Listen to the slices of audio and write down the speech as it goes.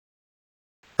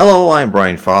Hello, I'm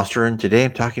Brian Foster, and today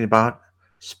I'm talking about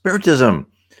Spiritism.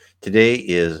 Today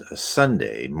is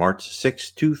Sunday, March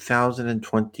 6,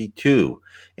 2022,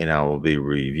 and I will be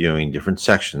reviewing different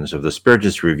sections of the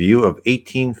Spiritist Review of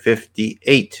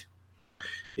 1858.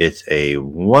 It's a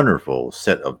wonderful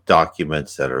set of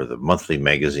documents that are the monthly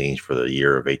magazines for the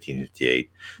year of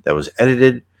 1858 that was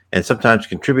edited and sometimes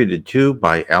contributed to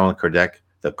by Allan Kardec,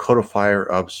 the codifier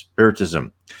of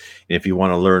Spiritism. And if you want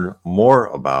to learn more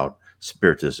about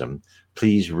Spiritism,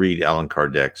 please read Allan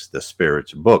Kardec's The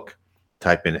Spirit's Book.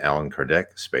 Type in Allan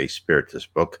Kardec space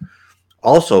Spiritist book.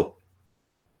 Also,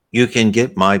 you can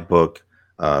get my book,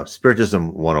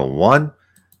 Spiritism 101,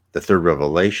 The Third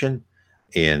Revelation,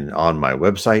 on my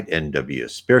website,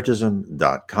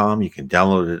 nwspiritism.com. You can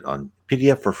download it on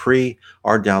PDF for free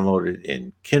or download it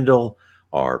in Kindle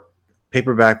or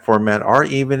paperback format or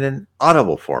even in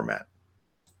Audible format.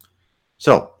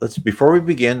 So before we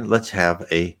begin, let's have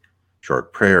a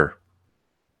short prayer.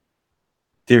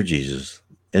 Dear Jesus,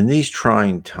 in these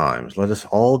trying times, let us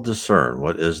all discern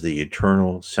what is the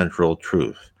eternal central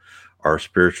truth, our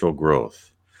spiritual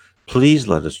growth. Please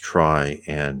let us try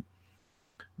and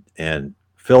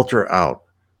filter out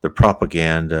the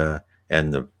propaganda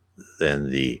and the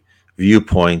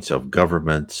viewpoints of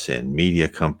governments and media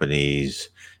companies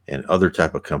and other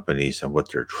type of companies and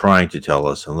what they're trying to tell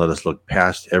us, and let us look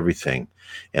past everything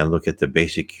and look at the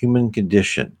basic human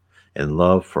condition and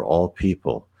love for all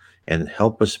people, and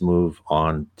help us move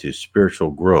on to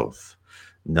spiritual growth,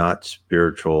 not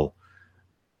spiritual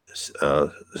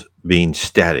being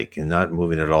static and not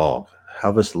moving at all.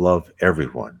 Have us love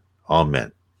everyone.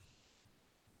 Amen.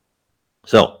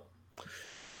 So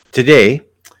today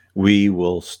we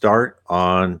will start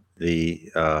on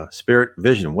the spirit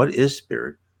vision. What is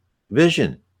spirit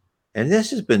vision? And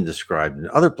this has been described in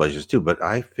other places too, but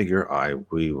I figure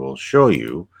we will show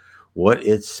you what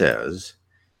it says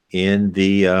in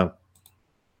the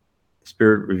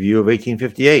Spirit Review of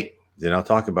 1858. Then I'll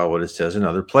talk about what it says in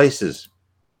other places.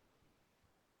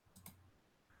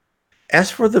 As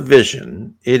for the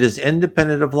vision, it is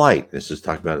independent of light. This is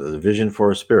talking about the vision for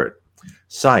a spirit.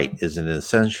 Sight is an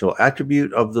essential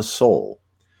attribute of the soul.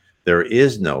 There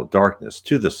is no darkness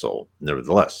to the soul.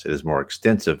 Nevertheless, it is more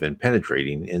extensive and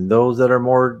penetrating in those that are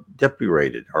more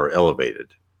depurated or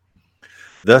elevated.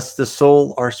 Thus, the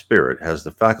soul or spirit has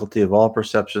the faculty of all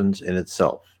perceptions in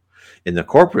itself. In the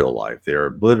corporeal life, they are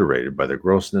obliterated by the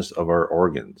grossness of our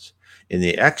organs. In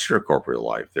the extracorporeal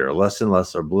life, they are less and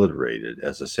less obliterated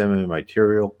as a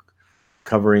semi-material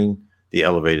covering the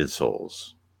elevated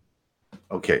souls.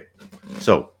 Okay,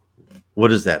 so what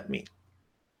does that mean?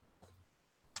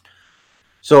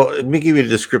 So let me give you a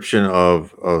description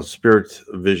of spirit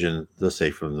vision, let's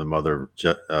say from the mother,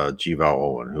 Jiva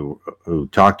Owen, who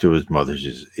talked to his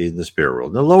mothers in the spirit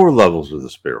world, the lower levels of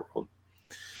the spirit world.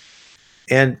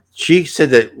 And she said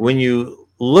that when you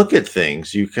look at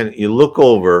things, you look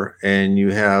over and you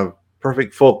have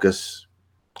perfect focus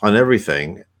on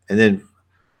everything. And then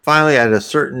finally, at a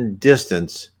certain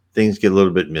distance, things get a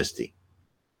little bit misty.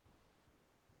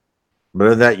 But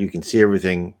other than that, you can see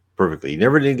everything perfectly. You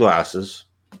never need glasses,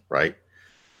 right?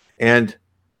 And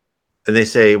they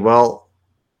say, well,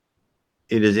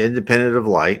 it is independent of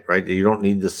light, right? You don't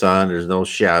need the sun. There's no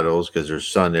shadows because there's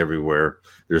sun everywhere.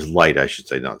 There's light, I should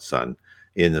say, not sun,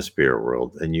 in the spirit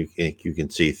world. And you can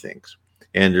see things.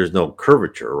 And there's no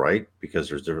curvature, right? Because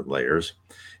there's different layers.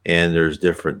 And there's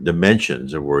different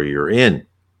dimensions of where you're in.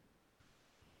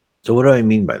 So what do I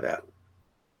mean by that?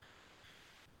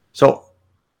 So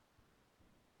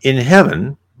in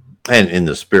heaven and in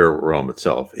the spirit realm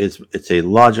itself, it's a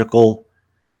logical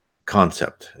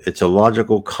concept. It's a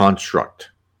logical construct,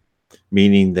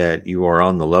 meaning that you are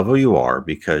on the level you are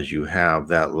because you have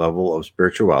that level of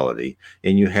spirituality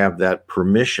and you have that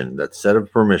permission, that set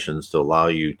of permissions to allow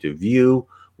you to view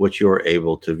what you're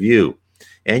able to view.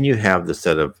 And you have the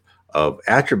set of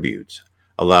attributes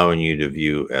allowing you to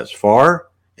view as far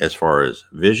as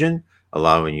vision,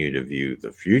 allowing you to view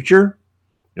the future.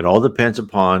 It all depends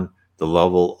upon the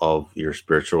level of your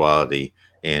spirituality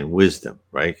and wisdom,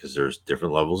 right? Because there's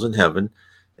different levels in heaven.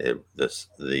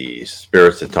 The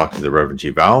spirits that talked to the Reverend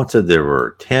G. Valen said there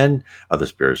were 10. Other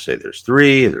spirits say there's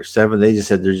 3, there's 7. They just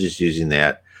said they're just using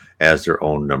that as their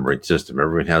own numbering system.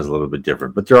 Everyone has a little bit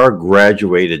different, but there are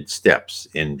graduated steps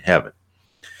in heaven.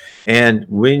 And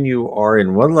when you are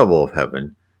in one level of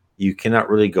heaven, you cannot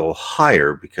really go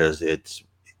higher because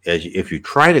if you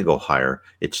try to go higher,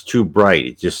 it's too bright.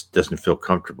 It just doesn't feel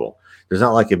comfortable. There's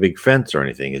not like a big fence or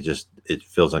anything. It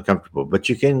feels uncomfortable. But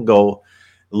you can go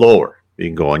lower. You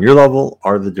can go on your level,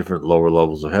 or the different lower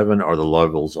levels of heaven, or the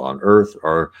levels on earth,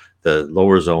 or The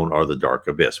lower zone are the dark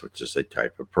abyss, which is a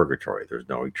type of purgatory. There's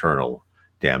no eternal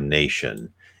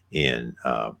damnation in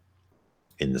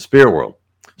the spirit world.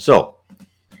 So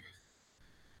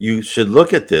you should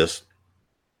look at this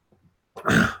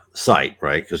sight,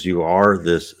 right? Because you are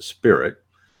this spirit,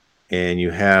 and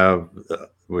you have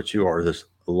what you are, this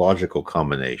logical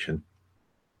combination.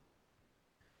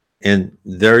 And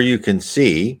there you can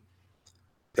see,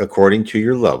 according to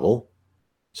your level.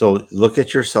 So look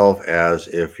at yourself as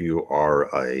if you are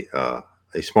a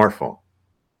smartphone.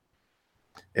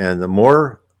 And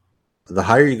the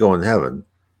higher you go in heaven,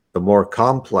 the more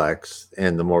complex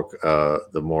and the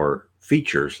more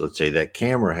features, let's say, that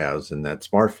camera has in that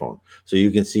smartphone. So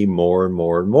you can see more and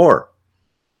more and more.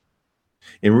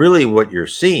 And really what you're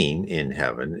seeing in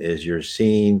heaven is you're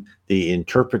seeing the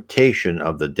interpretation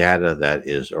of the data that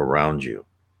is around you.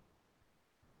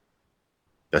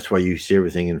 That's why you see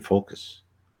everything in focus.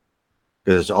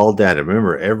 Because it's all data.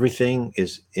 Remember, everything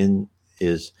is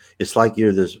it's like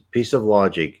you're this piece of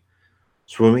logic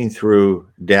swimming through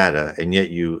data, and yet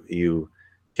you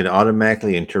can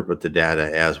automatically interpret the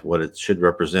data as what it should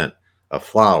represent: a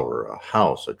flower, a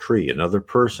house, a tree, another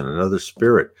person, another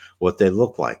spirit, what they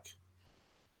look like.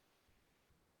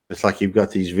 It's like you've got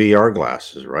these VR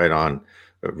glasses, right, on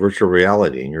virtual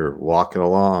reality, and you're walking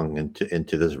along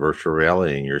into this virtual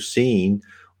reality, and you're seeing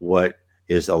what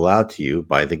is allowed to you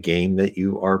by the game that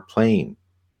you are playing.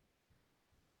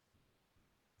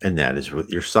 And that is with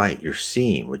your sight. You're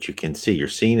seeing what you can see. You're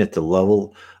seeing at the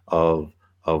level of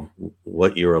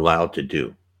what you're allowed to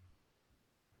do.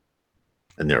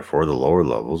 And therefore, the lower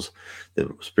levels,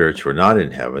 the spirits who are not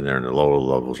in heaven, they're in the lower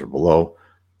levels or below,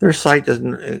 their sight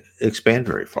doesn't expand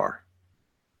very far.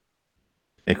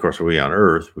 And of course, we on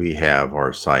Earth, we have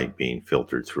our sight being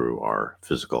filtered through our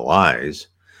physical eyes,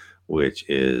 which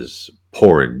is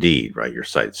poor indeed, right? Your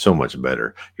sight's so much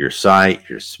better. Your sight,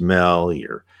 your smell,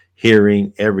 your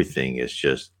hearing, everything is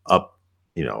just up,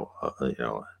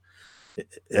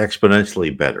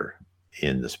 exponentially better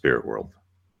in the spirit world.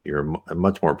 You're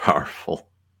much more powerful.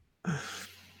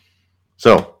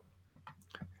 So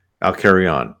I'll carry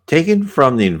on. Taken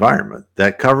from the environment,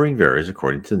 that covering varies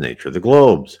according to the nature of the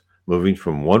globes. Moving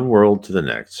from one world to the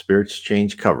next, spirits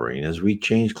change covering as we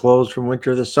change clothes from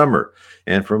winter to summer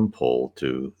and from pole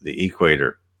to the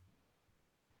equator.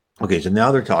 Okay, so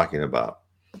now they're talking about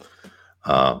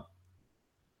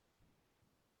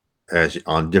as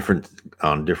on different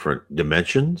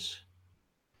dimensions,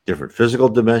 different physical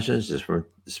dimensions, different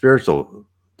spiritual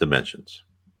dimensions.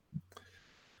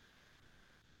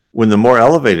 When the more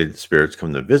elevated spirits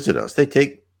come to visit us, they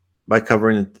take by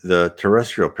covering the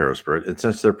terrestrial paraspirit, and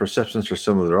since their perceptions are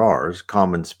similar to ours,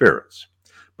 common spirits.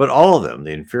 But all of them,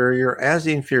 the inferior as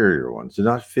the inferior ones, do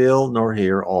not feel nor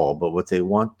hear all, but what they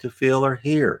want to feel or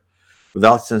hear.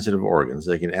 Without sensitive organs,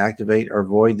 they can activate or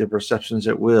void their perceptions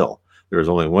at will. There is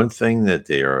only one thing that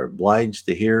they are obliged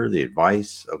to hear: the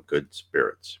advice of good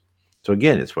spirits. So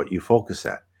again, it's what you focus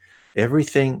at.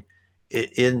 Everything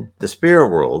in the spirit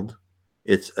world,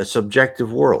 it's a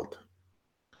subjective world,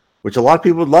 which a lot of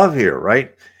people love here,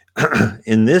 right?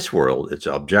 In this world, it's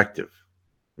objective,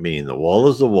 meaning the wall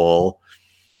is the wall.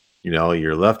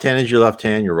 Your left hand is your left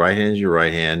hand, your right hand is your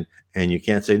right hand, and you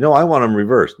can't say, no, I want them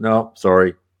reversed. No,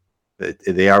 sorry.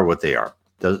 They are what they are.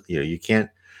 You can't,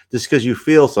 just because you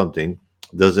feel something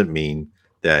doesn't mean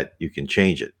that you can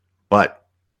change it. But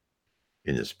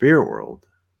in the spirit world,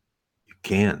 you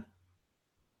can.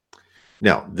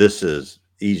 Now, this is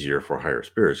easier for higher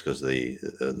spirits because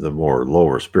the more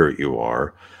lower spirit you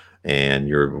are, and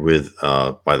you're with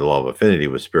by the law of affinity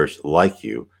with spirits like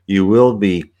you will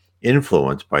be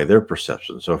influenced by their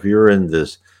perception. So if you're in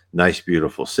this nice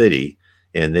beautiful city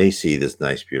and they see this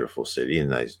nice beautiful city and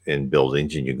nice in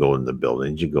buildings, and you go in the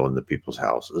buildings, you go into people's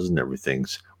houses, and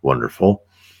everything's wonderful,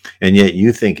 and yet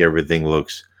you think everything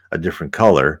looks a different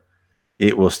color,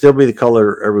 it will still be the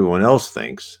color everyone else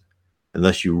thinks,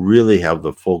 unless you really have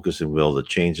the focus and will to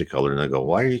change the color. And they go,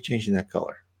 why are you changing that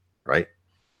color? Right?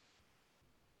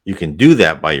 You can do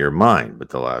that by your mind, but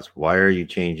they'll ask, why are you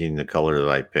changing the color that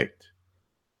I picked?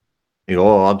 You go,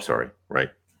 oh, I'm sorry.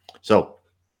 Right? So,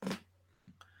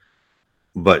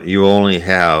 but you're only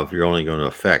going to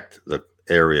affect the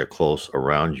area close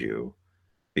around you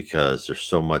because there's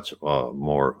so much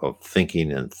more of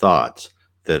thinking and thoughts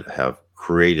that have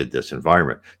created this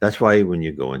environment. That's why when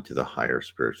you go into the higher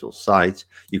spiritual sites,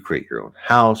 you create your own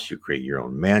house, you create your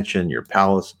own mansion, your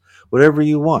palace, whatever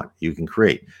you want, you can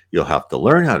create. You'll have to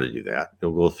learn how to do that.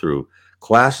 You'll go through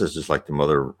classes, just like the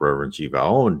Mother Reverend Jiva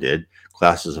Owen did,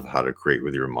 classes of how to create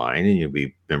with your mind, and you'll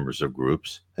be members of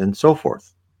groups and so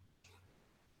forth.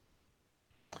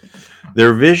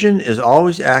 Their vision is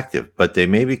always active, but they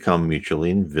may become mutually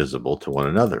invisible to one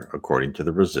another. According to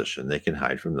the position, they can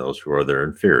hide from those who are their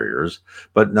inferiors,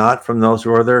 but not from those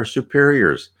who are their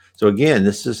superiors. So again,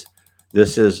 this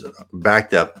is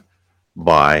backed up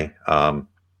by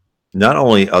not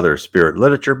only other spirit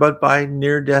literature, but by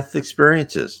near-death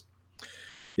experiences.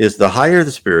 Is the higher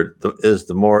the spirit, is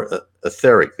the more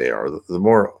etheric they are. The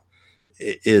more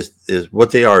is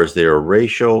what they are. Is they are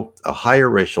a higher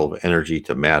ratio of energy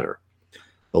to matter.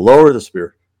 The lower the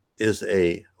spirit is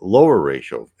a lower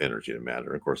ratio of energy to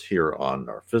matter. Of course, here on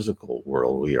our physical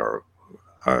world, we are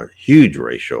a huge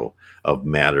ratio of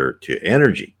matter to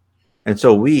energy. And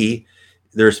so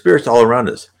there are spirits all around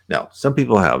us. Now, some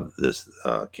people have this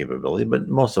capability, but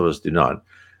most of us do not.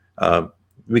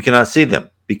 We cannot see them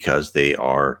because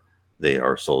they're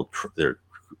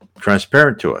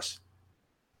transparent to us.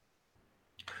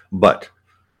 But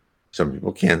some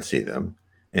people can see them,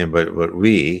 and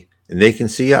they can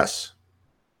see us.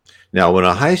 Now, when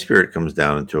a high spirit comes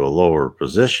down into a lower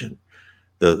position,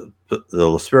 the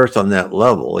spirits on that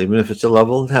level, even if it's a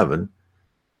level in heaven,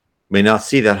 may not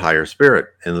see that higher spirit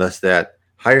unless that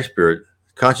higher spirit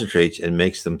concentrates and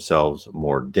makes themselves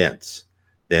more dense.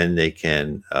 Then they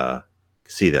can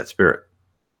see that spirit.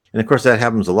 And of course, that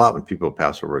happens a lot when people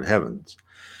pass over to heavens.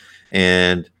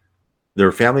 And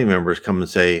their family members come and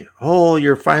say, "Oh,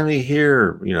 you're finally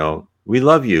here. We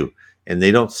love you." And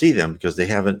they don't see them because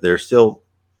they're still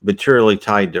materially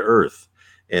tied to earth.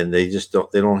 And they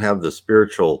don't have the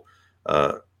spiritual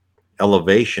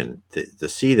elevation to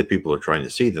see the people who are trying to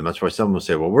see them. That's why someone will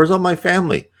say, "Well, where's all my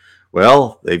family?"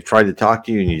 Well, they've tried to talk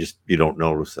to you and you don't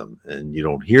notice them, and you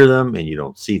don't hear them, and you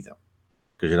don't see them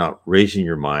because you're not raising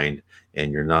your mind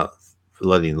and you're not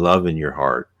letting love in your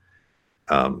heart.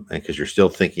 And because you're still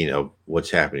thinking of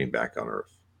what's happening back on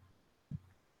earth.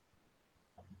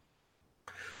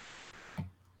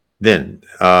 Then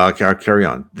I'll carry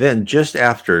on. Then just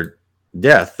after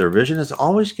death, their vision is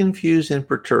always confused and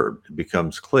perturbed. It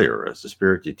becomes clear as the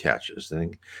spirit detaches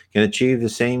and can achieve the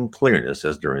same clearness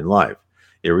as during life,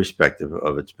 irrespective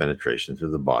of its penetration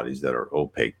through the bodies that are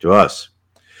opaque to us.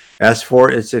 As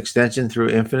for its extension through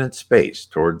infinite space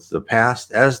towards the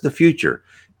past as the future,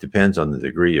 depends on the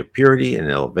degree of purity and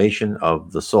elevation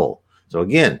of the soul. So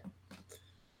again,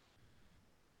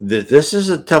 this is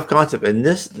a tough concept, and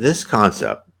this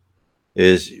concept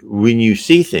is when you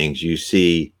see things, you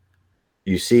see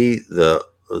the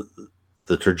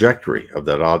trajectory of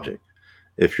that object.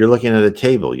 If you're looking at a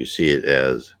table, you see it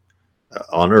as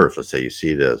on Earth. Let's say you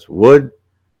see it as wood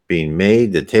being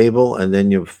made, the table, and then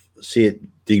you see it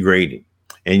degrading,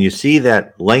 and you see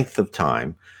that length of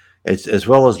time. As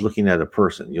well as looking at a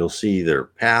person, you'll see their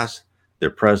past,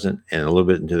 their present, and a little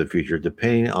bit into the future,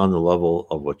 depending on the level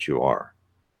of what you are.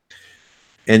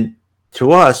 And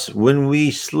to us, when we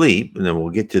sleep, and then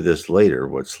we'll get to this later,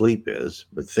 what sleep is,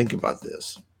 but think about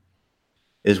this,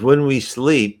 is when we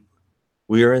sleep,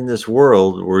 we are in this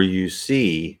world where you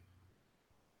see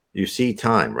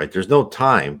time, right? There's no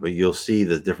time, but you'll see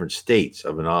the different states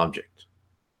of an object.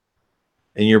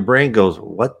 And your brain goes,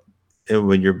 what? And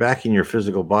when you're back in your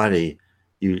physical body,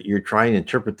 you're trying to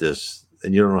interpret this,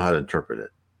 and you don't know how to interpret it.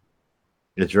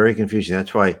 It's very confusing.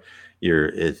 That's why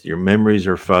your memories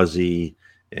are fuzzy,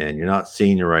 and you're not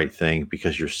seeing the right thing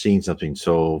because you're seeing something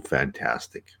so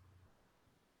fantastic.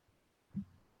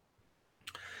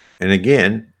 And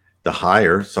again, the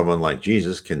higher someone like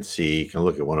Jesus can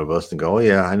look at one of us and go, "Oh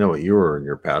yeah, I know what you were in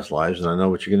your past lives, and I know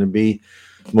what you're going to be.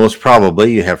 Most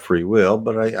probably you have free will,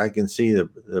 but I can see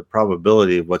the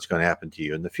probability of what's going to happen to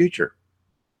you in the future."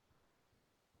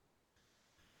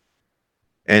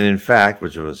 And in fact,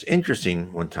 which was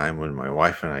interesting, one time when my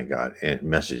wife and I got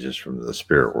messages from the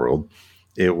spirit world,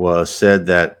 it was said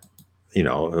that,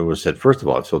 first of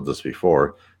all, I've told this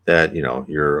before, that, we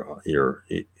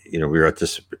were at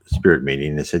this spirit meeting,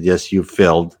 and it said, "Yes, you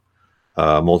failed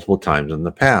multiple times in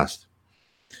the past."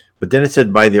 But then it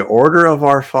said, "By the order of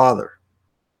our Father."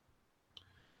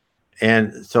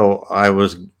 And so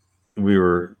we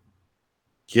were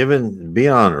given to be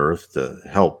on earth to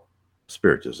help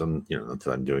Spiritism, not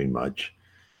that I'm doing much.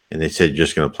 And they said, "You're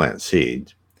just going to plant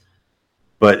seeds."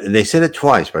 But they said it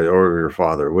twice, "By the order of your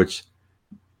Father," which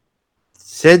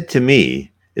said to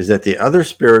me is that the other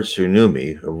spirits who knew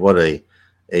me, of what a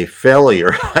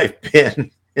failure I've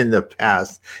been in the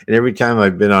past. And every time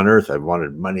I've been on earth, I've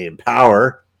wanted money and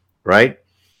power, right?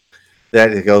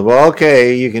 That it goes, "Well,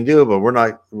 okay, you can do it, but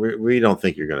we don't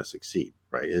think you're going to succeed,"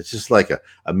 right? It's just like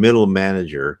a middle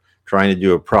manager trying to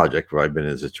do a project where I've been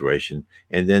in a situation.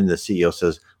 And then the CEO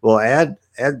says, "Well, add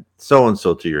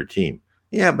so-and-so to your team."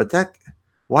 Yeah, but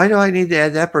why do I need to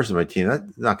add that person to my team?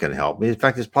 That's not going to help me. In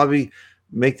fact, it's probably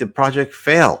make the project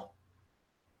fail.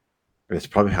 And it's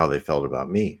probably how they felt about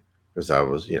me, because I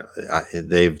was,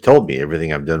 they've told me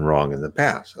everything I've done wrong in the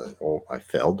past. I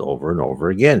failed over and over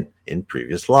again in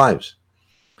previous lives.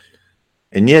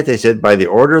 And yet they said, by the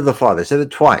order of the Father, they said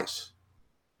it twice.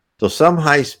 So some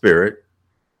high spirit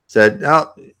said,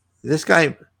 now, this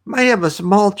guy might have a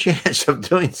small chance of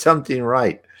doing something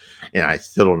right. And I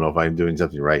still don't know if I'm doing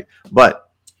something right, but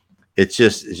it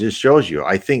just shows you.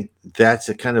 I think that's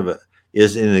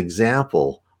is an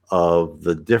example of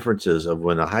the differences of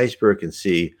when a high spirit can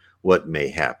see what may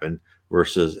happen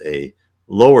versus a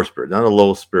lower spirit. Not a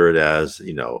low spirit as,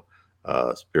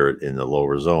 spirit in the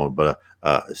lower zone, but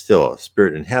still a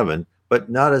spirit in heaven, but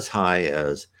not as high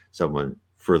as someone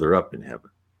further up in heaven.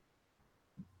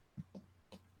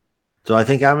 So I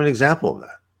think I'm an example of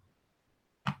that.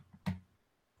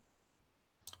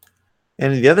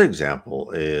 And the other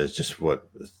example is just what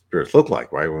spirits look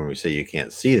like, right? When we say you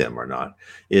can't see them or not,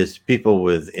 is people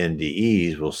with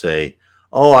NDEs will say,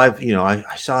 "Oh,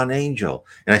 I saw an angel,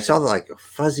 and I saw like a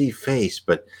fuzzy face,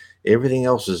 but everything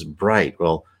else is bright."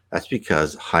 Well, that's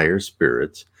because higher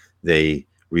spirits, they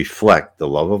reflect the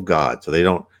love of God, so they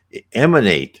don't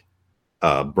emanate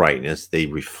brightness; they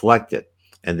reflect it.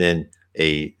 And then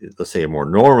let's say a more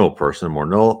normal person, a more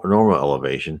normal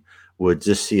elevation, would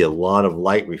just see a lot of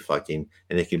light reflecting,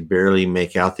 and they can barely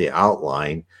make out the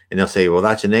outline, and they'll say, well,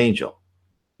 that's an angel.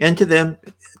 And to them,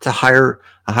 it's a higher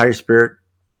spirit.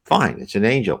 Fine, it's an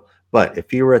angel. But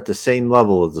if you were at the same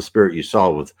level of the spirit you saw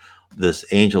with this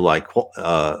angel-like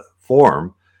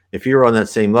form, if you were on that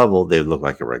same level, they would look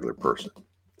like a regular person,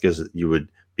 because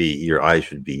your eyes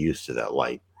would be used to that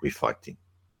light reflecting.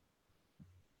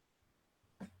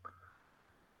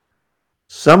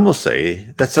 Some will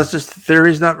say that such a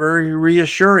theory is not very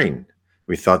reassuring.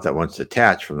 We thought that once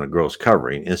detached from the gross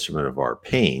covering, instrument of our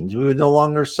pains, we would no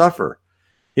longer suffer.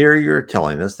 Here you're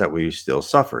telling us that we still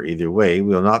suffer. Either way,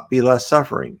 we will not be less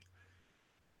suffering.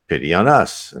 Pity on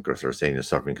us. Of course, they're saying they're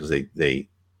suffering because they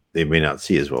may not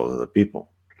see as well as other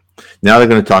people. Now they're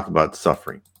going to talk about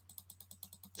suffering.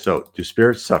 So, do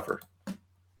spirits suffer?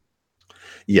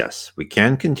 Yes, we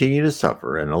can continue to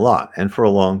suffer, and a lot, and for a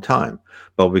long time,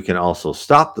 but we can also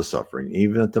stop the suffering,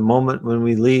 even at the moment when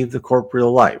we leave the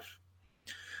corporeal life.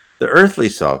 The earthly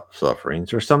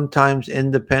sufferings are sometimes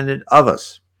independent of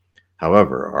us,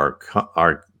 however,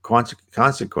 are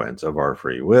consequence of our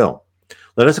free will.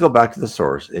 Let us go back to the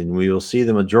source, and we will see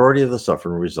the majority of the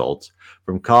suffering results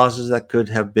from causes that could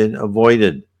have been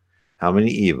avoided. How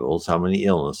many evils, how many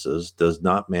illnesses does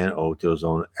not man owe to his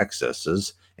own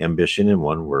excesses, ambition, in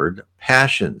one word,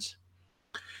 passions?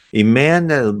 A man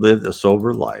that had lived a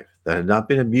sober life, that had not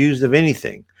been abused of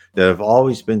anything, that have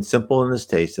always been simple in his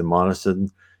taste and modest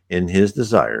in his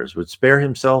desires, would spare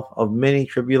himself of many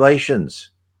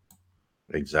tribulations.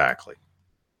 Exactly.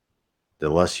 The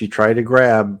less you try to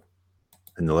grab,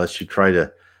 and the less you try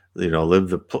to, live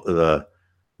the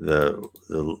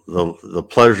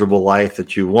pleasurable life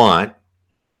that you want.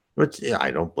 Which, yeah,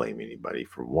 I don't blame anybody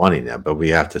for wanting that, but we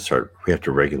have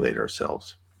to regulate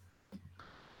ourselves.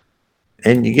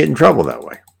 And you get in trouble that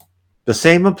way. The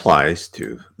same applies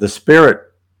to the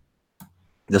spirit.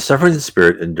 The suffering the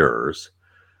spirit endures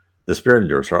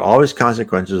are always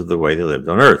consequences of the way they lived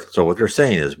on earth. So what they're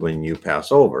saying is, when you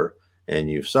pass over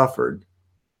and you've suffered,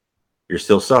 you're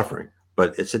still suffering,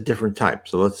 but it's a different type.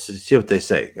 So let's see what they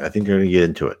say. I think they're going to get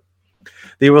into it.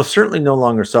 They will certainly no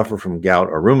longer suffer from gout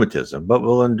or rheumatism, but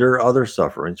will endure other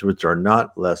sufferings which are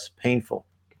not less painful.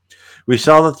 We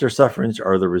saw that their sufferings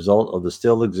are the result of the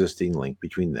still existing link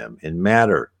between them and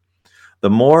matter. The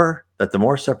more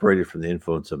separated from the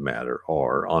influence of matter,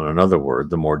 or, on another word,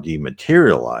 the more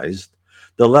dematerialized,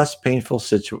 the less painful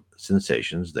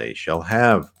sensations they shall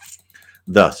have.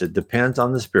 Thus, it depends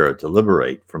on the spirit to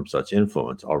liberate from such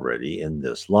influence already in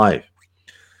this life.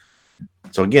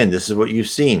 So again, this is what you've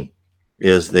seen.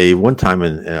 Is they one time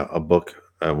in a book,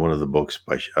 one of the books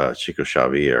by Chico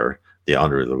Xavier, the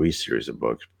Andre Luis series of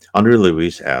books, Andre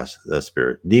Luis asked the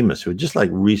spirit Demas, who just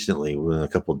like recently, within a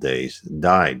couple of days,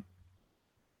 died.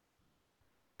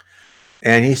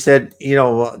 And he said,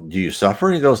 do you suffer?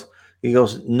 And he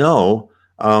goes, no.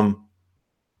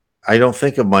 I don't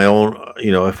think of my own,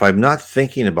 if I'm not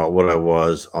thinking about what I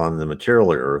was on the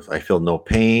material earth, I feel no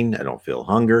pain. I don't feel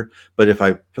hunger. But if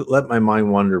I let my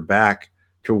mind wander back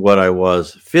to what I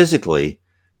was physically,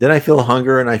 then I feel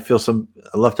hunger and I feel some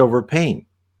leftover pain.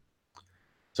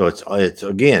 So it's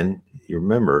again, you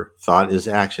remember, thought is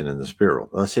action in the spirit.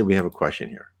 Let's say we have a question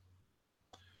here.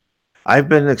 I've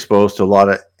been exposed to a lot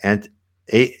of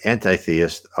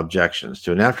anti-theist objections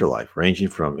to an afterlife, ranging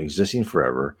from existing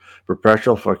forever,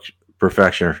 perpetual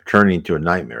perfection turning to a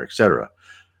nightmare, etc.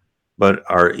 but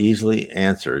are easily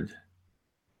answered.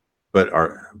 But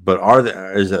are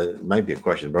there is a might be a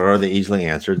question, but are they easily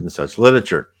answered in such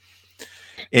literature?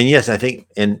 And yes, I think,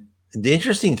 and the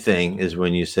interesting thing is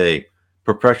when you say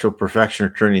perpetual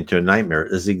perfection turning into a nightmare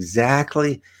is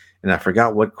exactly, and I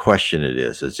forgot what question it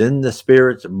is. It's in the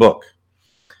Spirit's book.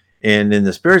 And in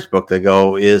the Spirit's book, they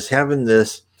go, is having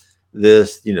this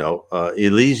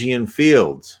Elysian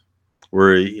fields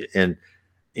where, and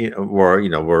where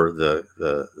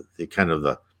the kind of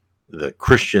the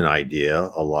Christian idea,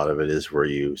 a lot of it is where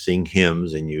you sing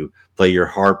hymns and you play your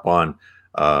harp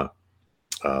uh,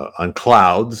 on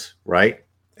clouds, right?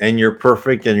 And you're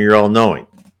perfect and you're all knowing.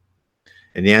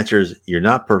 And the answer is you're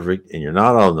not perfect and you're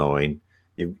not all knowing.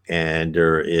 And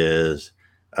there is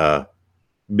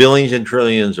billions and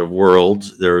trillions of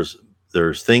worlds. There's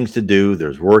things to do.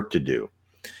 There's work to do.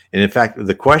 And in fact,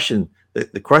 the question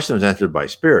was answered by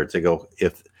spirits. They go,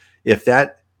 if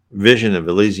that vision of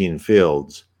Elysian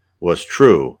fields was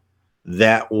true,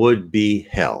 that would be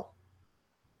hell.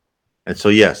 And so,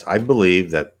 yes, I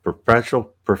believe that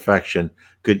perpetual perfection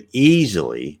could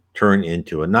easily turn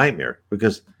into a nightmare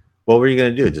because what were you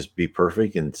going to do? Just be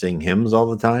perfect and sing hymns all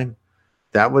the time?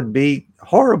 That would be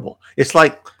horrible. It's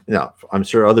like, I'm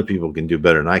sure other people can do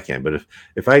better than I can, but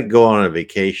if I go on a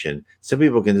vacation, some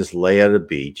people can just lay at a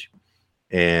beach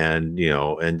and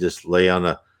and just lay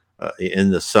on in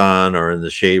the sun or in the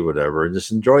shade, whatever, and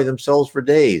just enjoy themselves for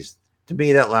days. To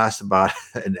me, that lasts about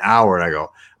an hour, and I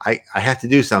go, I have to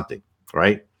do something,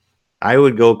 right? I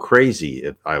would go crazy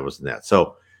if I was in that.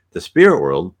 So the spirit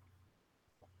world,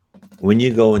 when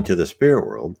you go into the spirit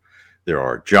world, there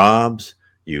are jobs.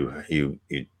 You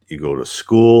go to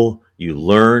school. You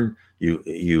learn.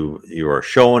 You are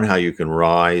shown how you can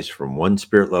rise from one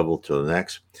spirit level to the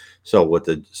next. So what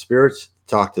the spirits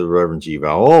talk to the Reverend G.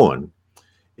 Val Owen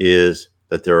is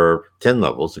that there are 10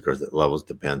 levels. Of course, the levels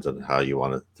depends on how you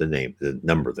want to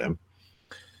number them.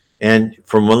 And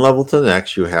from one level to the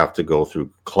next, you have to go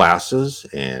through classes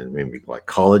and maybe like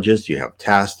colleges. You have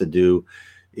tasks to do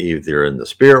either in the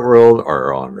spirit world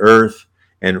or on earth.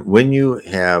 And when you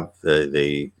have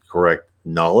the correct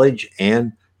knowledge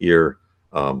and your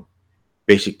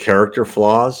basic character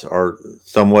flaws are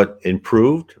somewhat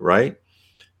improved, right?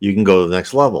 You can go to the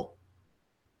next level.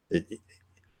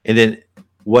 And then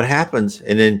what happens?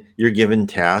 And then you're given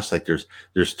tasks. Like there's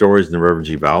stories in the Reverend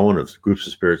G. Bowen of groups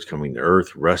of spirits coming to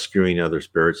Earth, rescuing other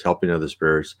spirits, helping other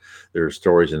spirits. There are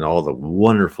stories in all the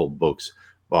wonderful books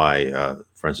by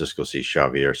Francisco C.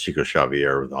 Xavier, Chico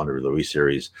Xavier, with Andre Luis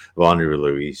series of Andre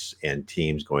Luis and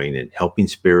teams going and helping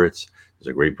spirits. There's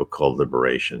a great book called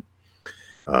Liberation.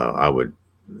 I would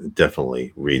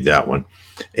definitely read that one.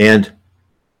 And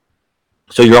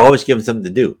so you're always given something to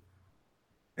do.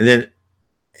 And then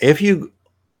if you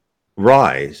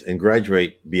rise and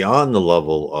graduate beyond the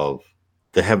level of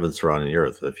the heavens surrounding the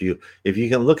earth, if you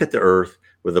can look at the earth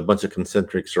with a bunch of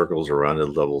concentric circles around the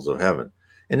levels of heaven,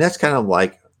 and that's kind of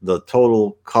like the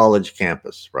total college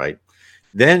campus, right?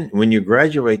 Then when you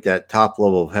graduate that top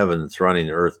level of heaven surrounding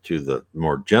the earth to the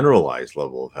more generalized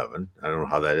level of heaven, I don't know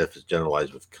how that if it's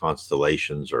generalized with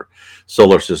constellations or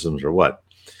solar systems or what,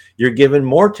 you're given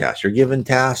more tasks. You're given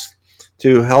tasks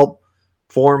to help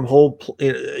form whole,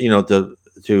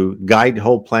 to guide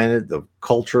whole planet, the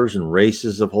cultures and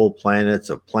races of whole planets,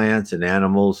 of plants and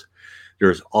animals.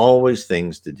 There's always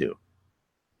things to do.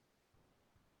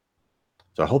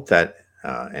 So I hope that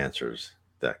answers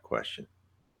that question.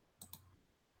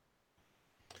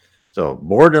 So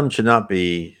boredom should not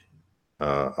be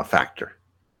a factor.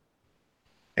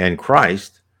 And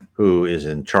Christ, who is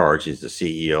in charge, he's the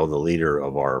CEO, the leader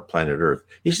of our planet Earth.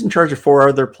 He's in charge of 4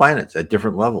 other planets at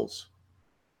different levels.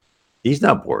 He's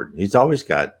not bored. He's always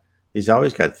got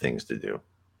things to do.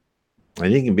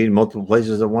 And he can be in multiple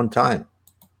places at one time.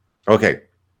 Okay.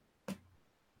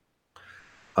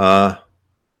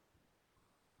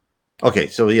 Okay,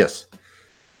 so yes.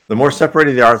 The more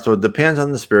separated they are, so it depends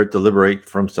on the spirit to liberate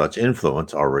from such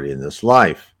influence already in this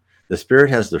life. The spirit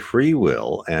has the free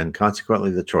will and consequently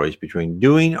the choice between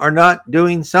doing or not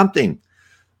doing something.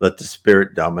 Let the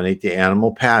spirit dominate the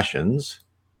animal passions.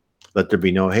 Let there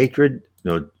be no hatred,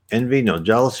 no envy, no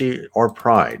jealousy or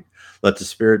pride. Let the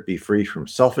spirit be free from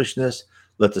selfishness.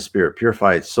 Let the spirit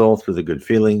purify its soul through the good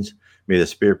feelings. May the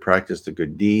spirit practice the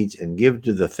good deeds and give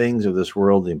to the things of this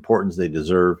world the importance they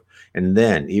deserve. And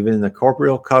then, even in the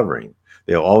corporeal covering,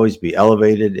 they'll always be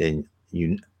elevated and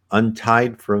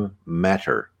untied from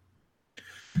matter.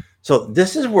 So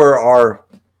this is where our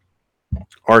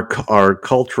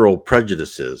cultural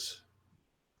prejudices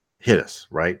hit us,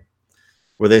 right?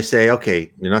 Where they say,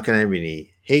 okay, you're not going to have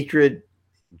any hatred,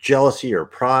 jealousy, or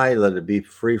pride. Let it be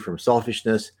free from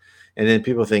selfishness. And then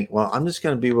people think, well, I'm just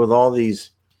going to be with all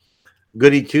these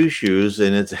goody two shoes,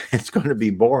 and it's going to be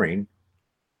boring.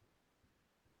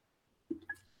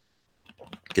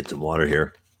 Get some water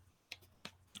here.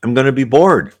 I'm going to be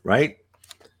bored, right?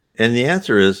 And the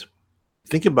answer is,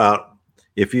 think about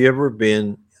if you ever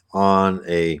been on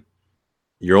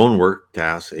your own work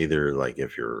task, either like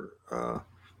if you're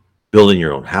building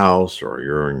your own house, or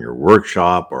you're in your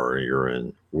workshop, or you're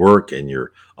in work and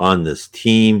you're on this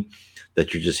team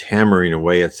that you're just hammering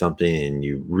away at something, and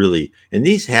you really, and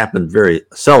these happen very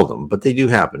seldom, but they do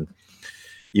happen.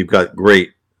 You've got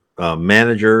great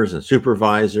managers and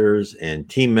supervisors and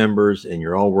team members, and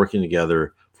you're all working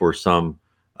together for some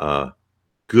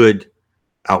good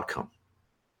outcome.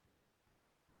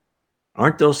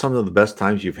 Aren't those some of the best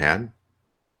times you've had?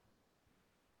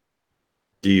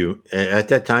 Do you, at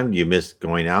that time, do you miss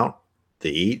going out to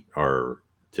eat or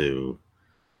to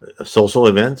social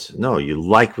events? No, you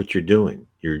like what you're doing.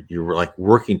 You're like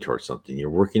working towards something.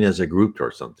 You're working as a group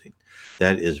towards something.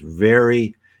 That is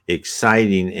very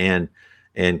exciting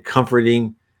and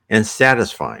comforting and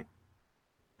satisfying.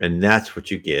 And that's what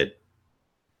you get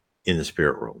in the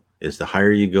spirit world. Is the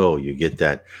higher you go, you get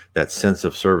that sense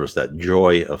of service, that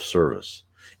joy of service.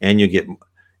 And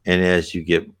as you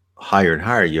get higher and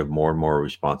higher, you have more and more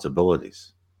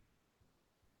responsibilities.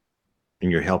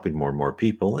 And you're helping more and more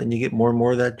people, and you get more and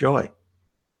more of that joy.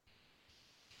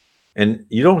 And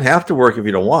you don't have to work if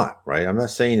you don't want, right? I'm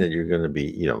not saying that you're going to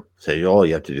be, say, oh,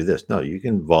 you have to do this. No, you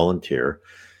can volunteer.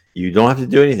 You don't have to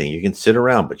do anything. You can sit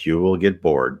around, but you will get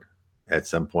bored at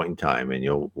some point in time, and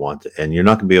you'll want to, and you're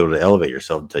not going to be able to elevate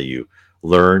yourself until you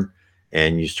learn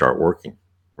and you start working,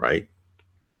 right?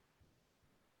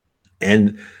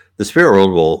 And the spirit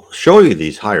world will show you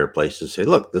these higher places. Say,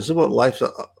 look, this is what life's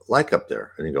like up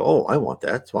there. And you go, oh, I want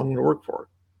that, so I'm going to work for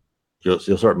it.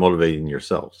 You'll start motivating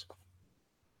yourselves.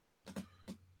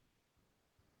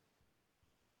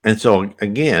 And so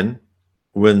again,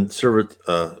 when spirits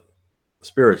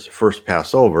first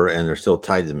pass over and they're still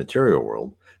tied to the material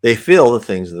world, they feel the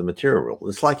things of the material world.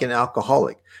 It's like an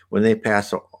alcoholic. When they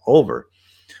pass over,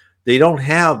 they don't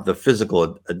have the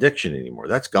physical addiction anymore.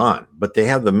 That's gone. But they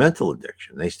have the mental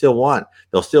addiction. They'll still want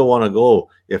to go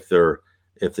if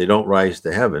they don't rise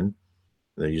to heaven.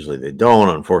 Usually they don't,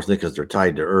 unfortunately, because they're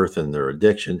tied to earth and their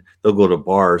addiction. They'll go to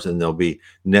bars and they'll be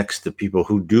next to people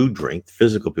who do drink,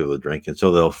 physical people who drink. And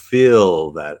so they'll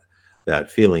feel that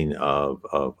feeling of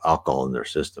alcohol in their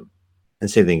system. And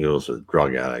same thing goes with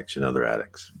drug addicts and other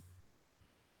addicts.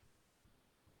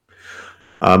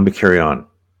 But carry on.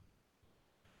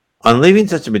 On leaving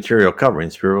such a material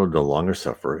covering, spirit will no longer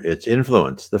suffer its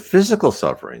influence. The physical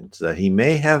sufferings that he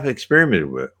may have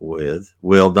experimented with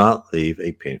will not leave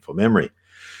a painful memory.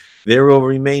 There will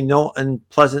remain no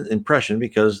unpleasant impression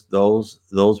because those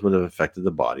would have affected the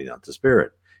body, not the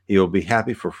spirit. He will be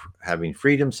happy for having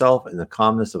freed himself, and the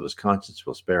calmness of his conscience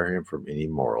will spare him from any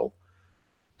moral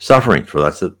suffering. For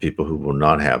that's the people who will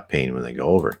not have pain when they go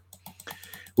over.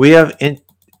 We have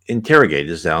interrogated,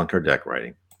 this is Allan Kardec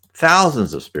writing,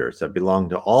 thousands of spirits that belong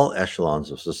to all echelons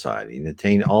of society and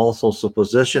attain all social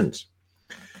positions.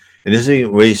 And this is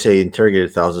where you say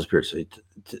interrogated thousands of spirits.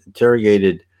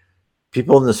 Interrogated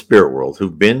people in the spirit world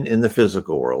who've been in the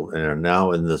physical world and are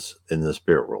now in the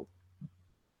spirit world.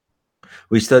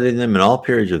 We studied them in all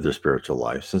periods of their spiritual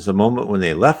life. Since the moment when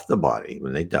they left the body,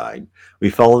 when they died, we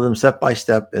followed them step by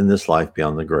step in this life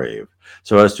beyond the grave,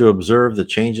 so as to observe the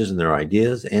changes in their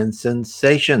ideas and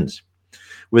sensations.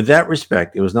 With that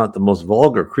respect, it was not the most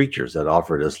vulgar creatures that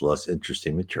offered us less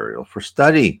interesting material for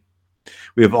study.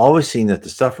 We have always seen that the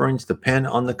sufferings depend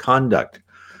on the conduct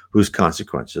whose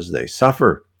consequences they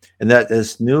suffer, and that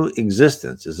this new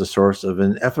existence is a source of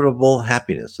ineffable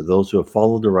happiness to those who have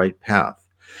followed the right path.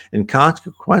 And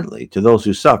consequently, to those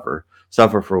who suffer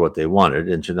for what they wanted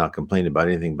and should not complain about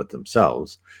anything but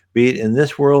themselves, be it in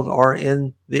this world or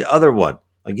in the other one.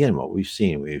 Again, what we've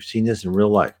seen this in real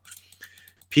life.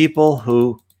 People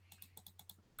who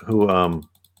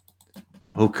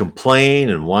complain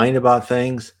and whine about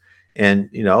things, and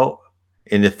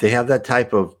and if they have that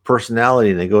type of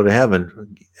personality and they go to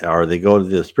heaven, or they go to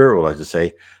the spirit world, I should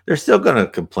say, they're still going to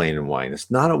complain and whine.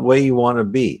 It's not a way you want to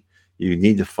be. You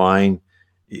need to find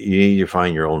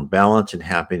your own balance and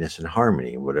happiness and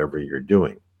harmony in whatever you're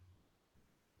doing.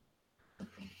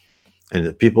 And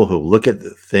the people who look at the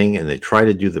thing and they try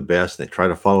to do the best, and they try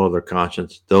to follow their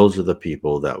conscience, those are the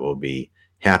people that will be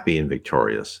happy and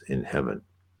victorious in heaven.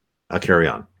 I'll carry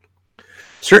on.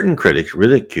 Certain critics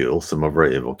ridicule some of our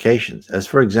evocations, as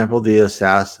for example, the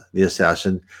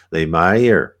assassin Le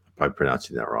Maire, I'm probably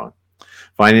pronouncing that wrong,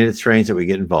 finding it strange that we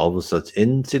get involved with such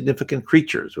insignificant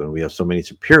creatures when we have so many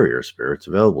superior spirits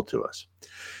available to us.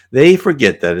 They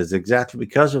forget that it's exactly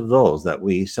because of those that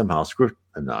we somehow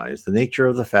scrutinize the nature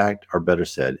of the fact, or better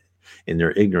said, in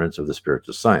their ignorance of the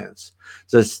spiritual science,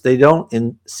 since they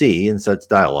don't see in such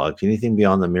dialogues anything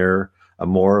beyond the mere, a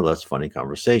more or less funny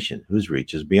conversation, whose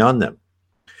reach is beyond them.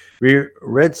 We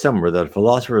read somewhere that a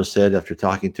philosopher said after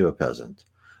talking to a peasant,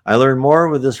 I learned more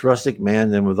with this rustic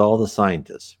man than with all the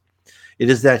scientists. It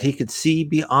is that he could see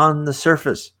beyond the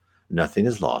surface. Nothing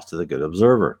is lost to the good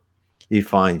observer. He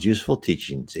finds useful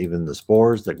teachings, even the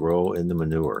spores that grow in the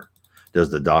manure. Does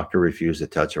the doctor refuse to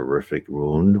touch a horrific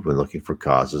wound when looking for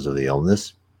causes of the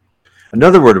illness?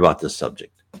 Another word about this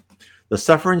subject. The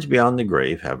sufferings beyond the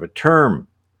grave have a term.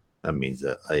 That means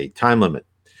a time limit.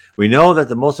 We know that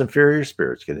the most inferior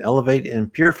spirits can elevate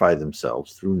and purify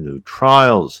themselves through new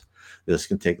trials. This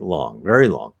can take long, very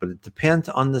long, but it depends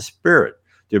on the spirit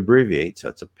to abbreviate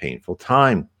such a painful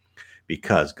time,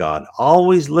 because God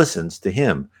always listens to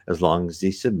him as long as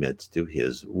he submits to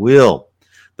his will.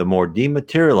 The more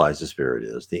dematerialized the spirit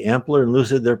is, the ampler and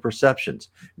lucid their perceptions,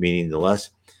 meaning the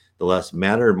less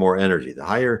matter, more energy. The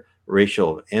higher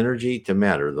ratio of energy to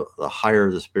matter, the higher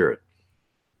the spirit.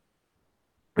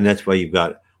 And that's why you've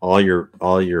got all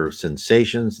your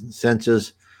sensations and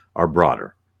senses are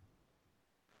broader.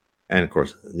 And of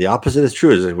course, the opposite is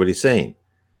true, is what he's saying.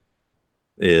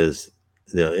 Is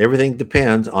everything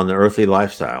depends on the earthly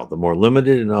lifestyle. The more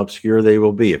limited and obscure they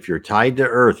will be. If you're tied to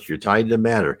earth, if you're tied to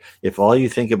matter, if all you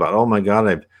think about, oh my God,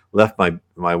 I've left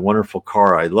my wonderful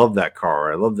car, I love that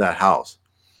car, I love that house,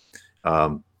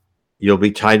 you'll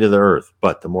be tied to the earth.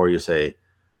 But the more you say,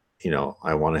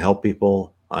 I want to help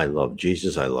people, I love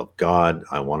Jesus, I love God,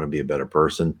 I want to be a better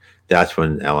person, that's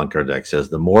when Allan Kardec says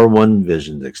the more one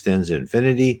vision extends to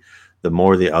infinity, the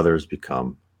more the others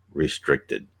become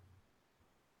restricted.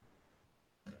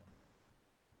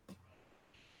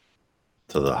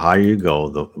 So the higher you go,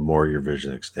 the more your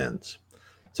vision extends.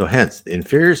 So hence, the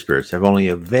inferior spirits have only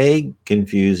a vague,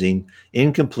 confusing,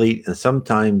 incomplete, and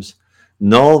sometimes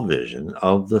null vision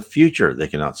of the future. They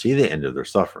cannot see the end of their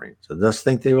suffering, so thus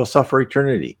think they will suffer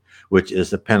eternity, which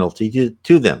is a penalty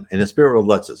to them. And the spirit world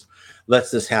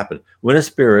lets this happen. When a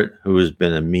spirit who has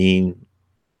been a mean,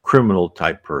 criminal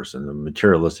type person, a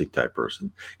materialistic type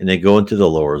person, and they go into the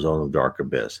lower zone of dark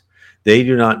abyss, they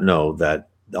do not know that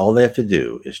all they have to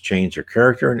do is change their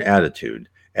character and attitude,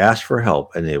 ask for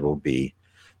help, and they will be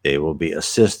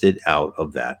assisted out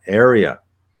of that area.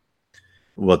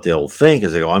 What they'll think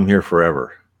is they go, I'm here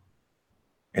forever.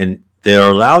 And they're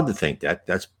allowed to think that.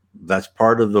 That's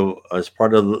part of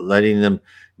letting them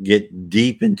get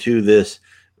deep into this,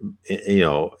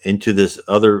 into this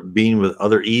other being with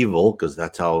other evil, because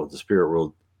that's how the spirit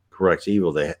world corrects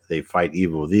evil. They fight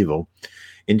evil with evil,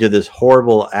 into this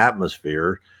horrible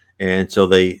atmosphere. And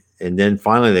then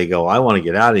finally they go, I want to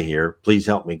get out of here. Please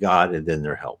help me, God. And then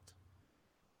they're helped.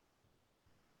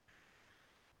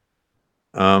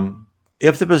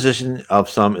 If the position of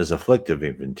some is afflictive,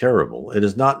 even terrible, it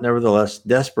is not nevertheless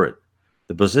desperate.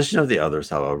 The position of the others,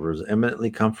 however, is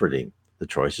eminently comforting. The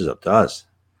choice is up to us.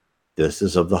 This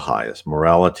is of the highest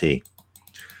morality.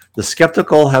 The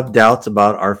skeptical have doubts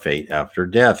about our fate after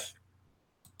death.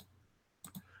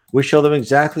 We show them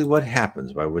exactly what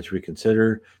happens, by which we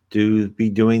consider to be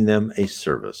doing them a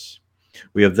service.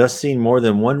 We have thus seen more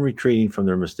than one retreating from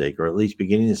their mistake, or at least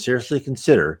beginning to seriously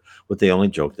consider what they only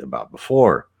joked about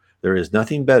before. There is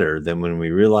nothing better than when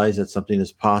we realize that something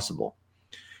is possible.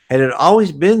 Had it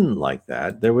always been like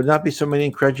that, there would not be so many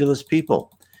incredulous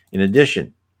people. In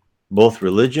addition, both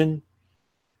religion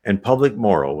and public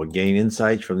moral would gain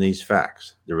insights from these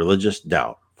facts. The religious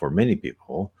doubt, for many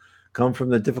people, come from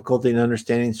the difficulty in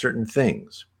understanding certain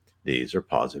things. These are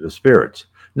positive spirits,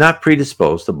 not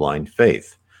predisposed to blind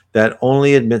faith, that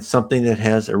only admit something that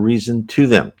has a reason to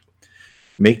them.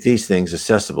 Make these things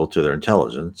accessible to their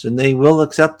intelligence, and they will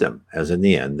accept them, as in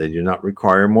the end they do not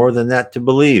require more than that to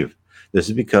believe. This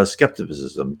is because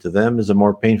skepticism to them is a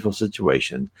more painful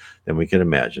situation than we can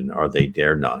imagine, or they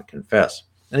dare not confess.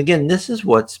 And again, this is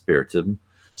what Spiritism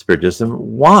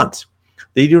wants.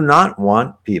 They do not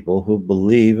want people who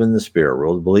believe in the spirit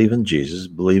world, believe in Jesus,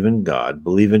 believe in God,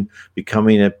 believe in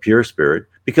becoming a pure spirit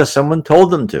because someone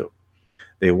told them to.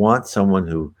 They want someone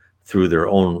who, through their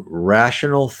own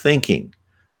rational thinking,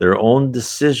 their own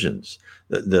decisions,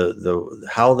 the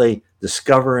how they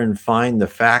discover and find the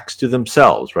facts to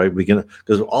themselves, right?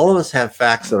 Because all of us have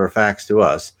facts that are facts to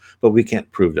us, but we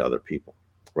can't prove to other people,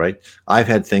 right? I've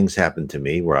had things happen to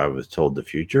me where I was told the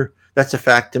future. That's a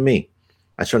fact to me.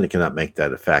 I certainly cannot make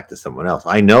that a fact to someone else.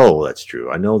 I know that's true.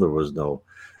 I know there's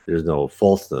no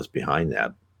falseness behind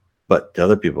that, But to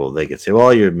other people, they could say,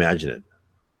 well, you imagine it.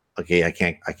 Okay, I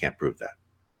can't prove that.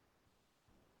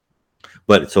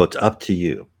 But so it's up to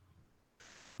you.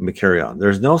 Let me carry on.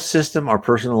 There's no system or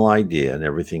personal idea in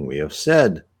everything we have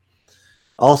said.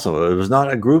 Also, it was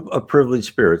not a group of privileged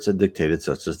spirits that dictated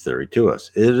such a theory to us.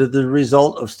 It is the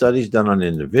result of studies done on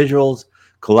individuals,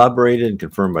 collaborated and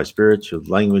confirmed by spirits whose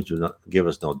language would not give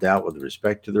us no doubt with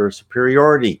respect to their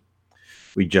superiority.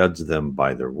 We judge them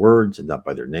by their words and not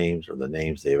by their names or the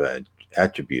names they have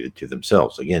attributed to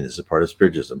themselves. Again, this is part of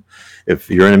Spiritism. If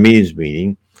you're in a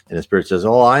meeting and the spirit says,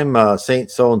 "Oh, I'm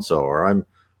Saint so and so," or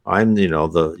I'm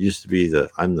the used to be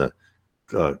I'm the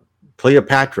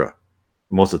Cleopatra.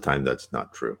 Most of the time, that's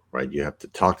not true, right? You have to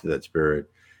talk to that spirit,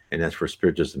 and that's where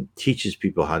Spiritism teaches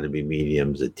people how to be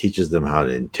mediums. It teaches them how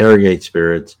to interrogate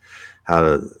spirits, how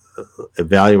to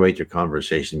evaluate your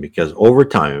conversation, because over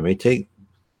time, it may take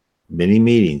many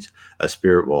meetings, a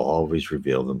spirit will always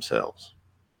reveal themselves.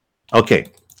 Okay,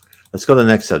 let's go to the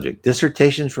next subject.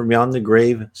 Dissertations from beyond the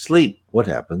grave. Sleep. What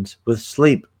happens with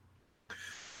sleep?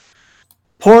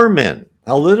 Poor men.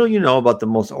 How little you know about the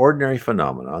most ordinary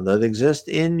phenomena that exist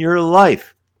in your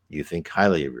life. You think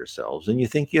highly of yourselves, and you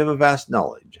think you have a vast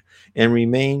knowledge, and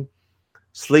remain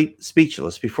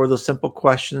speechless before the simple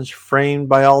questions framed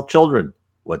by all children.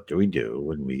 What do we do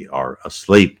when we are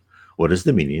asleep? What is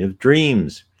the meaning of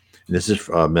dreams? And this is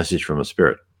a message from a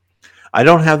spirit. I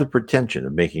don't have the pretension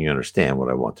of making you understand what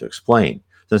I want to explain,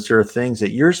 since there are things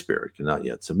that your spirit cannot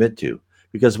yet submit to,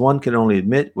 because one can only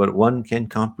admit what one can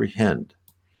comprehend.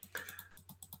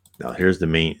 Now, here's the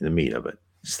meat of it.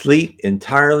 Sleep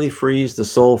entirely frees the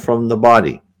soul from the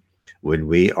body. When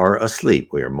we are asleep,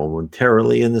 we are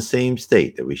momentarily in the same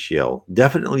state that we shall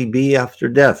definitely be after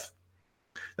death.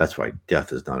 That's why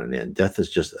death is not an end. Death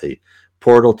is just a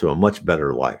portal to a much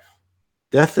better life.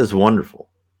 Death is wonderful.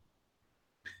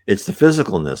 It's the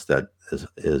physicalness that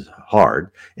is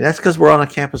hard, and that's because we're on a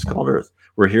campus called Earth.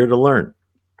 We're here to learn.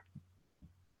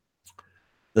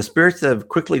 The spirits that have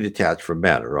quickly detached from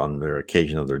matter on the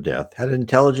occasion of their death had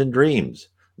intelligent dreams.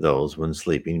 Those, when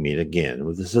sleeping, meet again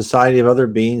with a society of other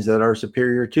beings that are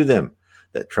superior to them,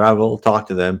 that travel, talk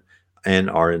to them, and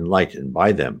are enlightened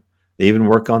by them. They even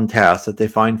work on tasks that they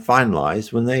find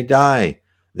finalized when they die.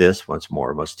 This, once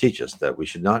more, must teach us that we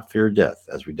should not fear death,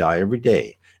 as we die every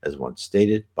day, as once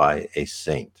stated by a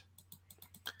saint.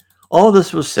 All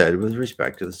this was said with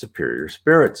respect to the superior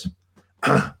spirits.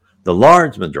 The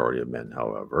large majority of men,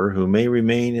 however, who may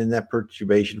remain in that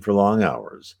perturbation for long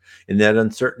hours, in that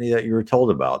uncertainty that you were told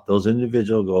about, those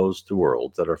individuals goes to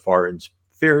worlds that are far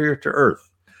inferior to earth,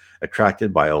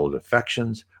 attracted by old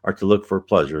affections, are to look for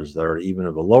pleasures that are even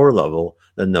of a lower level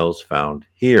than those found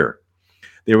here.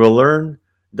 They will learn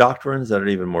doctrines that are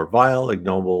even more vile,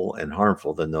 ignoble, and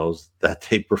harmful than those that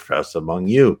they profess among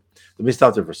you. Let me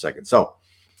stop there for a second. So,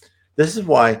 this is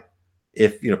why,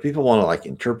 if people want to like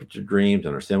interpret their dreams,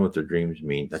 understand what their dreams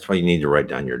mean, that's why you need to write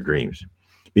down your dreams,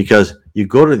 because you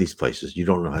go to these places, you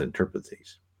don't know how to interpret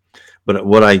these. But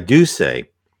what I do say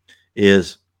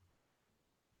is,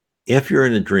 if you're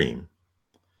in a dream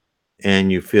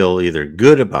and you feel either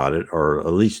good about it or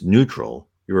at least neutral,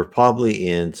 you were probably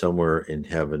in somewhere in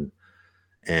heaven,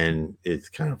 and it's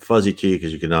kind of fuzzy to you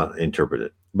because you cannot interpret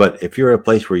it. But if you're at a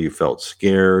place where you felt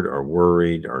scared or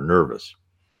worried or nervous,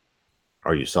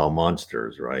 or you saw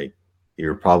monsters, right?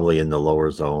 You're probably in the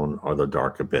lower zone or the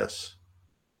dark abyss.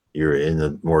 You're in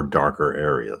the more darker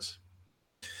areas.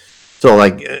 So,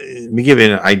 like, let me give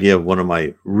you an idea of one of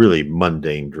my really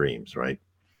mundane dreams, right?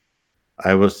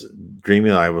 I was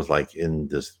dreaming I was like in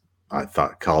this, I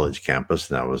thought, college campus,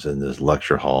 and I was in this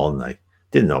lecture hall, and I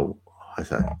didn't know. I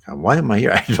thought, why am I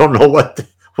here? I don't know what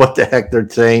the heck they're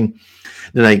saying.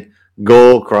 Then I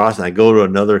go across and I go to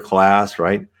another class,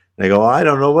 right? And I go, I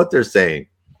don't know what they're saying.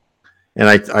 And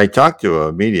I talked to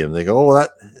a medium. They go,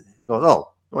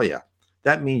 oh yeah,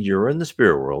 that means you're in the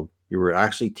spirit world. You were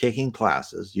actually taking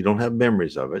classes. You don't have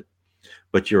memories of it,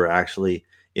 but you're actually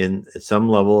in some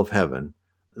level of heaven,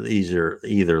 either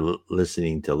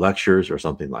listening to lectures or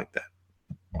something like that.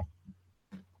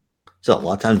 So a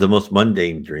lot of times the most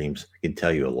mundane dreams can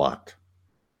tell you a lot.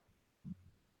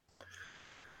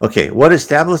 Okay, what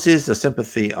establishes the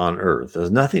sympathy on earth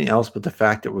is nothing else but the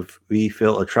fact that we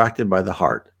feel attracted by the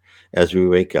heart as we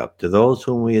wake up to those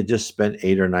whom we had just spent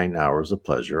 8 or 9 hours of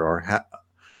pleasure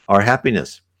or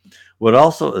happiness. What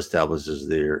also establishes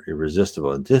their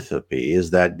irresistible antipathy is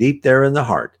that deep there in the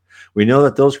heart, we know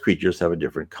that those creatures have a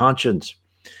different conscience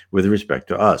with respect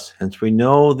to us. Hence, we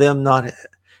know them not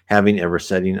having ever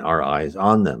setting our eyes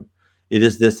on them. It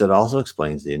is this that also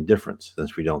explains the indifference,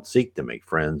 since we don't seek to make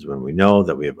friends when we know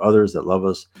that we have others that love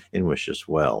us and wish us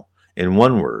well. In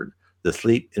one word, The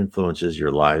sleep influences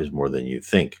your lives more than you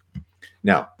think.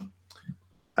 Now,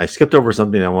 I skipped over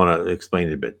something I want to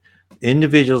explain a bit.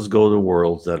 Individuals go to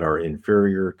worlds that are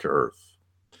inferior to Earth.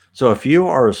 So if you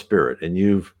are a spirit and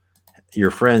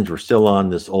your friends were still on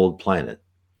this old planet,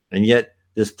 and yet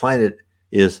this planet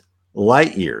is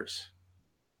light years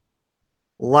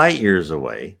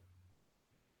away.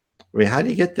 I mean, how do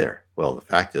you get there? Well, the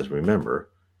fact is, remember,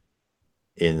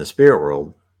 in the spirit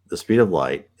world, the speed of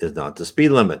light is not the speed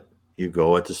limit. You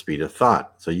go at the speed of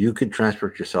thought. So you could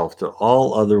transport yourself to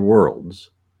all other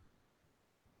worlds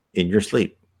in your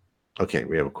sleep. Okay,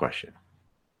 we have a question.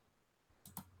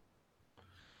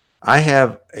 I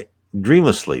have a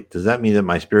dreamless sleep. Does that mean that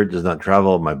my spirit does not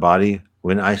travel my body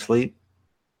when I sleep?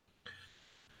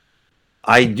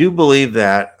 I do believe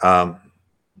that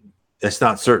it's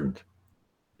not certain.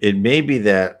 It may be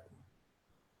that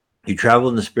you travel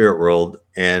in the spirit world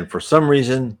and for some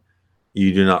reason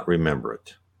you do not remember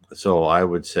it. So I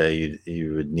would say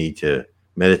you would need to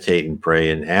meditate and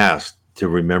pray and ask to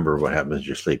remember what happens in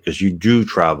your sleep, because you do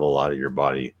travel out of your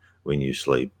body when you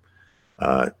sleep.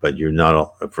 But you're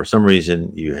not, for some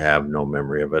reason, you have no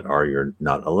memory of it, or you're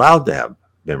not allowed to have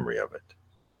memory of it.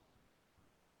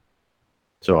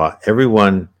 So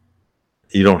everyone,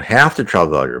 you don't have to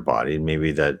travel out of your body.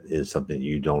 Maybe that is something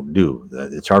you don't do.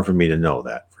 It's hard for me to know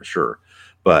that for sure.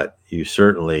 But you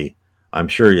certainly, I'm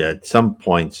sure at some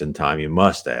points in time you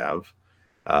must have,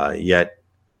 yet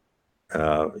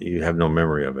you have no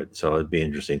memory of it. So it'd be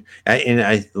interesting.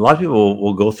 A lot of people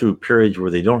will go through periods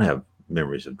where they don't have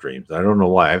memories of dreams. I don't know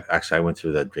why. I went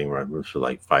through that dream where I lived for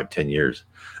like 5-10 years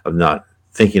of not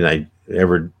thinking I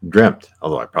ever dreamt,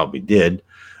 although I probably did.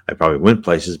 I probably went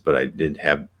places, but I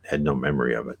had no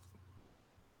memory of it.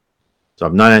 So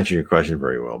I'm not answering your question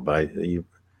very well, but you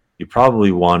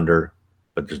probably wander,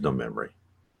 but there's no memory.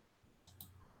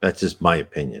 That's just my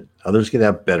opinion. Others could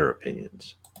have better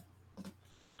opinions.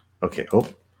 Okay. Oh,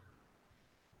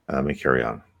 let me carry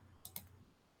on.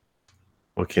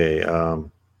 Okay.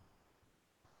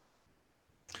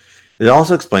 It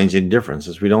also explains indifference,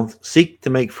 as we don't seek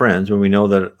to make friends when we know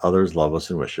that others love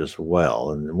us and wish us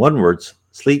well. And in one word,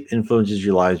 sleep influences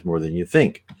your lives more than you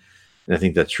think. And I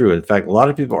think that's true. In fact, a lot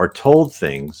of people are told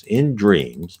things in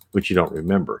dreams which you don't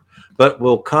remember, but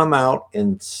will come out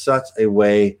in such a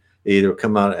way, they either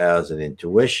come out as an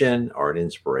intuition or an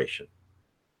inspiration.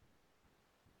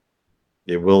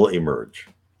 It will emerge.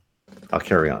 I'll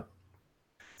carry on.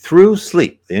 Through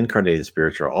sleep, the incarnated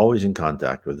spirits are always in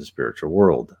contact with the spiritual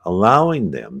world,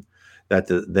 allowing them that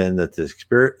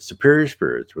the superior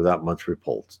spirits, without much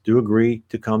repulse, do agree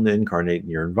to come to incarnate in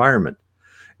your environment.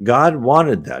 God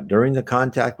wanted that during the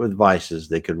contact with vices,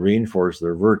 they could reinforce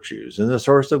their virtues and the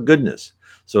source of goodness,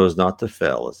 so as not to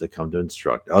fail as they come to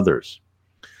instruct others.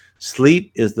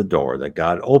 Sleep is the door that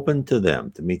God opened to them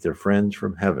to meet their friends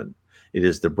from heaven. It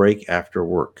is the break after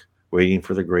work, waiting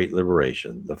for the great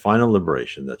liberation, the final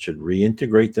liberation that should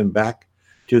reintegrate them back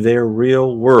to their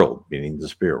real world, meaning the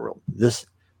spirit world. This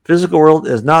physical world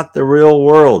is not the real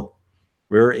world.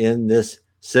 We're in this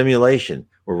simulation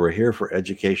where we're here for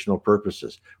educational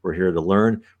purposes. We're here to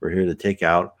learn. We're here to take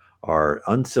out our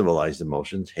uncivilized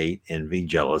emotions, hate, envy,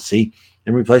 jealousy,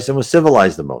 and replace them with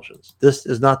civilized emotions. This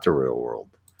is not the real world.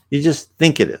 You just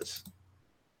think it is.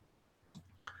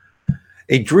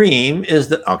 A dream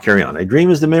is I'll carry on. A dream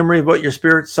is the memory of what your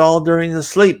spirit saw during the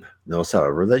sleep. Notice,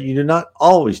 however, that you do not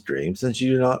always dream, since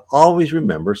you do not always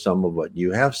remember some of what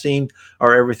you have seen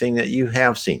or everything that you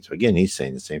have seen. So again, he's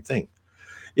saying the same thing.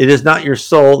 It is not your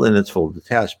soul in its full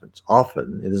detachments.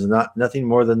 Often, it is nothing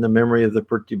more than the memory of the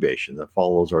perturbation that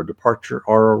follows our departure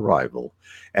or arrival,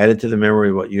 added to the memory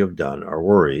of what you have done or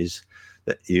worries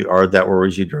that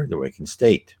worries you during the waking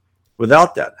state.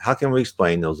 Without that, how can we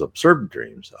explain those absurd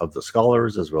dreams of the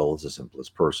scholars as well as the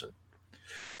simplest person?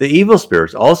 The evil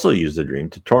spirits also use the dream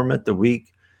to torment the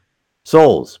weak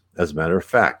souls. As a matter of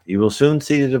fact, you will soon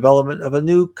see the development of a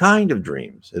new kind of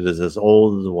dreams. It is as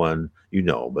old as the one you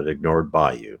know, but ignored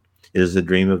by you. It is the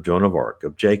dream of Joan of Arc,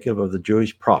 of Jacob, of the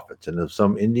Jewish prophets, and of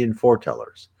some Indian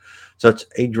foretellers. Such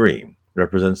a dream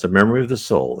represents the memory of the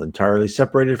soul entirely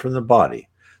separated from the body,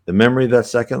 the memory of that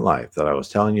second life that I was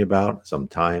telling you about some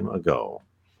time ago.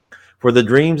 For the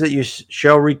dreams that you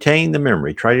shall retain the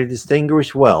memory, try to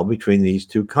distinguish well between these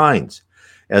two kinds,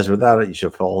 as without it you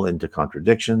shall fall into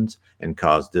contradictions and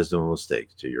cause dismal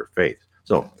mistakes to your faith.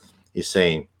 So he's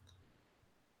saying,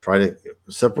 try to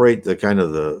separate the kind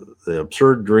of the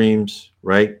absurd dreams,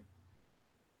 right,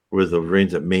 with the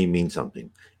dreams that may mean something.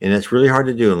 And it's really hard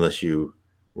to do unless you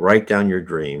write down your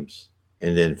dreams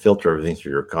and then filter everything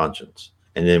through your conscience.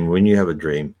 And then when you have a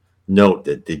dream, note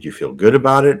that did you feel good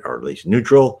about it, or at least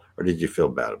neutral, or did you feel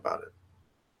bad about it?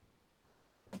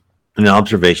 An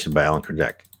observation by Allan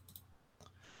Kardec.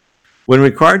 When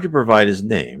required to provide his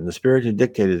name, the spirit who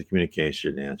dictated the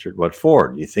communication answered, "What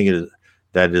for? Do you think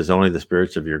that it is only the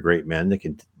spirits of your great men that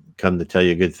can come to tell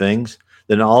you good things?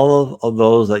 Then all of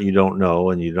those that you don't know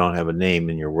and you don't have a name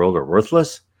in your world are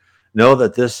worthless? Know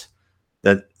that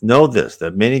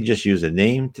many just use a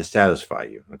name to satisfy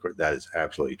you." Of course, that is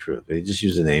absolutely true. They just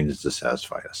use a name just to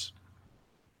satisfy us.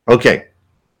 Okay,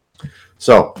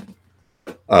 so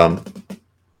um,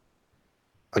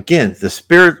 again, the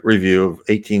Spirit Review of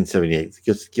 1878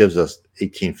 gives us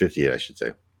 1858, I should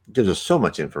say, gives us so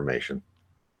much information,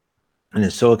 and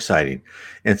it's so exciting.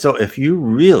 And so, if you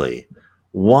really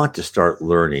want to start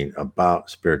learning about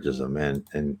Spiritism and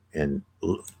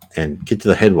get to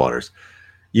the headwaters,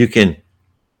 you can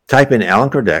type in Allan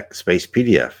Kardec space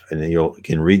PDF, and then you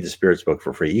can read the Spirit's book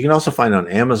for free. You can also find it on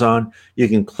Amazon. You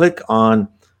can click on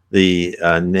the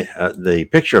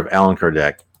picture of Allan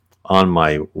Kardec on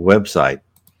my website,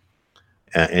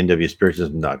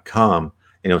 nwspiritism.com,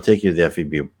 and it'll take you to the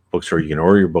FEB bookstore. You can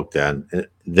order your book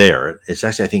there. It's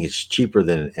actually, I think it's cheaper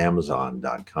than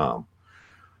Amazon.com.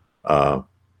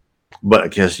 But I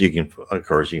guess you can find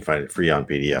it free on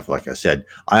PDF, like I said.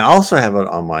 I also have it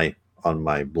on my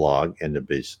blog,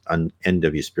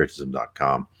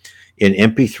 nwspiritism.com, in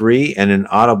MP3 and in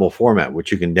Audible format,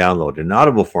 which you can download. In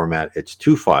Audible format, it's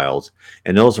 2 files,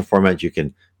 and those are formats you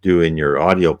can do in your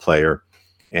audio player,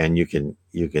 and you can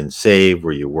save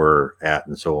where you were at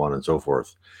and so on and so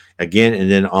forth. Again, and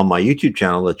then on my YouTube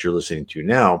channel that you're listening to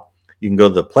now, you can go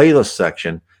to the playlist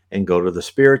section and go to the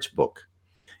Spirits book.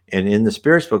 And in the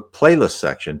Spirits book playlist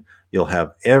section, you'll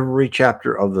have every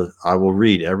chapter I will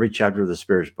read every chapter of the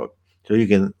Spirits book. So you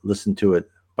can listen to it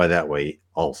by that way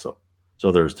also.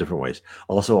 So there's different ways.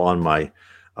 Also on my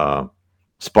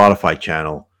Spotify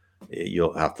channel,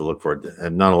 you'll have to look for it.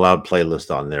 I'm not allowed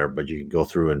playlist on there, but you can go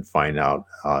through and find out.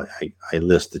 I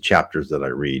list the chapters that I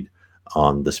read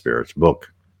on the Spirits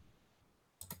book.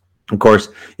 Of course,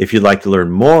 if you'd like to learn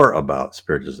more about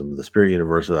Spiritism, the spirit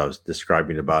universe that I was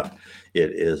describing about,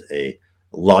 it is a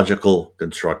logical,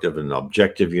 constructive, and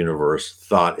objective universe.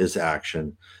 Thought is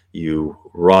action. You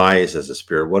rise as a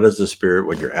spirit. What is the spirit?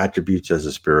 What are your attributes as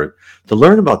a spirit? To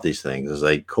learn about these things, as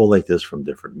I collate this from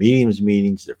different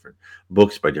meetings, different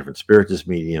books by different Spiritist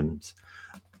mediums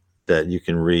that you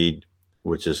can read,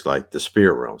 which is like the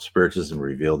Spirit Realm. Spiritism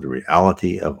revealed the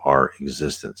reality of our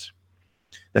existence.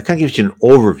 That kind of gives you an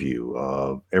overview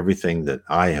of everything that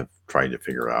I have tried to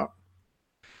figure out.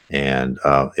 And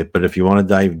but if you want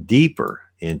to dive deeper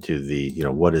into the,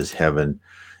 what is heaven,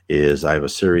 I have a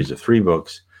series of 3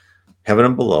 books. Heaven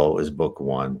and Below is book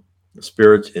 1. The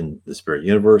Spirits in the Spirit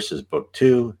Universe is book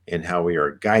 2, and How We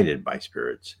Are Guided by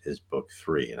Spirits is book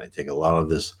 3. And I take a lot of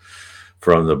this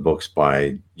from the books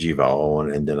by G. Val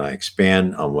Owen, and then I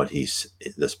expand on what the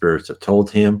spirits have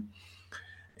told him,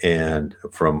 and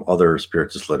from other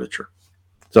Spiritist literature.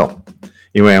 So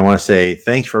anyway, I want to say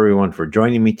thanks for everyone for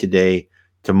joining me today.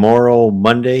 Tomorrow,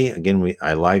 Monday, again,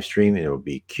 I live stream, and it will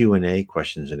be Q&A,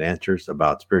 questions and answers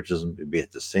about Spiritism. It'll be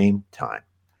at the same time.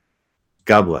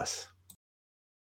 God bless.